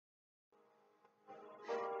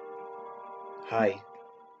Hi,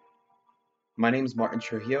 my name is Martin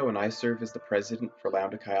Trujillo and I serve as the president for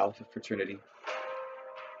Lambda Chi Alpha Fraternity.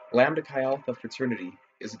 Lambda Chi Alpha Fraternity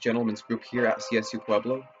is a gentleman's group here at CSU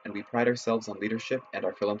Pueblo, and we pride ourselves on leadership and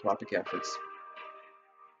our philanthropic efforts.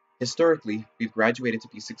 Historically, we've graduated to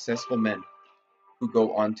be successful men who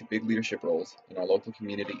go on to big leadership roles in our local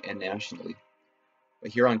community and nationally.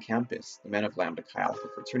 But here on campus, the men of Lambda Chi Alpha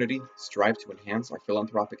Fraternity strive to enhance our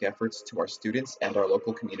philanthropic efforts to our students and our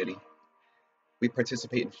local community. We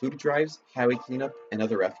participate in food drives, highway cleanup, and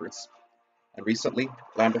other efforts. And recently,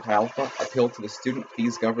 Lambda Chi Alpha appealed to the Student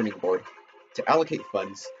Fees Governing Board to allocate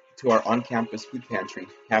funds to our on-campus food pantry,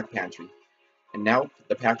 Pack Pantry. And now,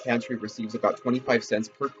 the Pack Pantry receives about 25 cents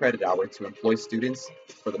per credit hour to employ students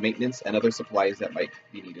for the maintenance and other supplies that might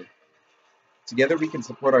be needed. Together, we can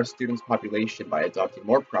support our students' population by adopting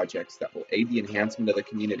more projects that will aid the enhancement of the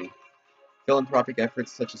community. Philanthropic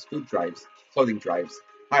efforts such as food drives, clothing drives,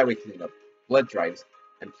 highway cleanup, blood drives,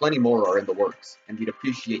 and plenty more are in the works, and we'd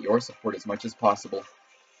appreciate your support as much as possible.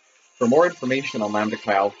 For more information on Lambda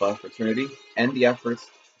Chi Alpha Fraternity and the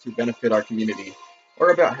efforts to benefit our community,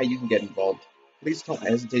 or about how you can get involved, please don't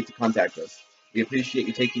hesitate to contact us. We appreciate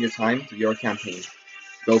you taking your time to view our campaign.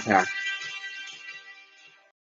 Go Pack!